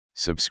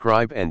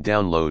Subscribe and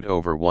download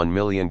over 1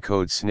 million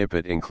code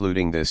snippet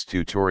including this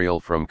tutorial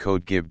from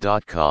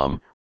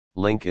codegive.com,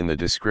 link in the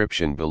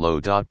description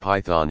below.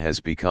 Python has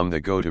become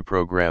the go-to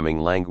programming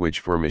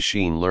language for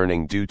machine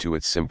learning due to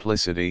its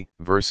simplicity,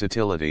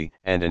 versatility,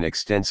 and an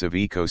extensive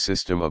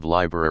ecosystem of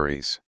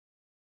libraries.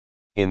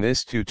 In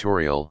this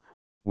tutorial,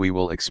 we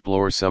will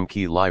explore some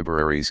key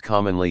libraries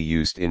commonly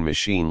used in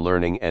machine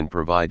learning and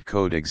provide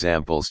code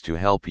examples to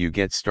help you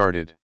get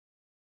started.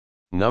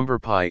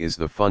 NumPy is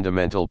the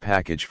fundamental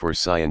package for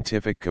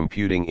scientific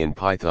computing in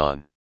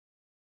Python.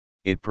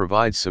 It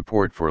provides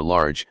support for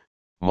large,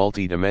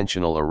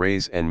 multi-dimensional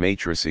arrays and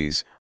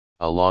matrices,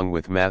 along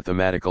with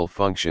mathematical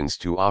functions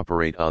to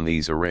operate on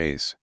these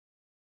arrays.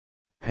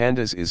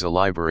 Pandas is a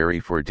library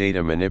for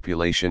data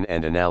manipulation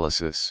and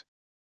analysis.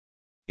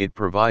 It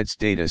provides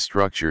data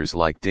structures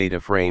like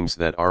DataFrames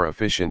that are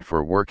efficient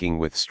for working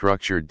with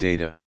structured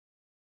data.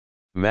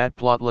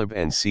 Matplotlib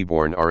and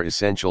Seaborn are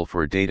essential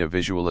for data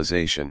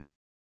visualization.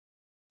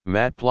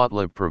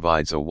 Matplotlib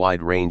provides a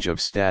wide range of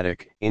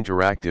static,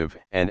 interactive,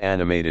 and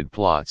animated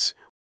plots,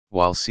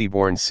 while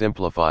Seaborn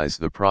simplifies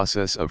the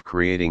process of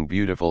creating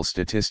beautiful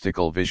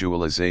statistical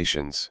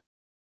visualizations.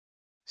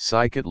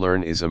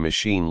 Scikit-learn is a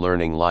machine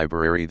learning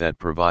library that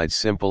provides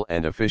simple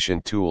and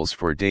efficient tools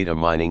for data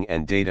mining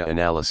and data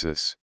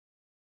analysis.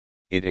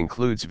 It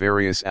includes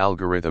various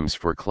algorithms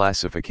for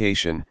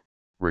classification,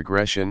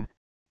 regression,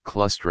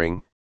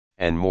 clustering,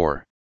 and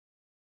more.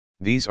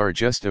 These are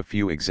just a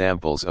few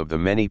examples of the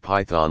many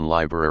Python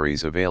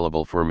libraries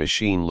available for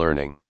machine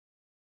learning.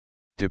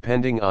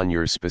 Depending on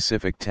your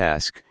specific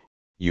task,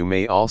 you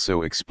may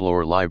also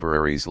explore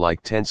libraries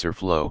like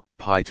TensorFlow,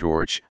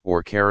 PyTorch,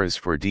 or Keras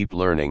for deep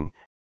learning,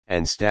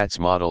 and stats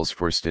models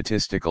for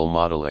statistical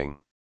modeling.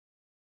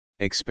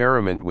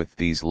 Experiment with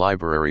these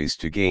libraries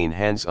to gain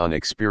hands-on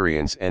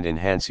experience and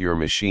enhance your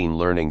machine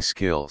learning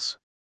skills.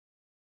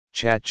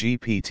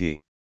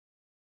 ChatGPT.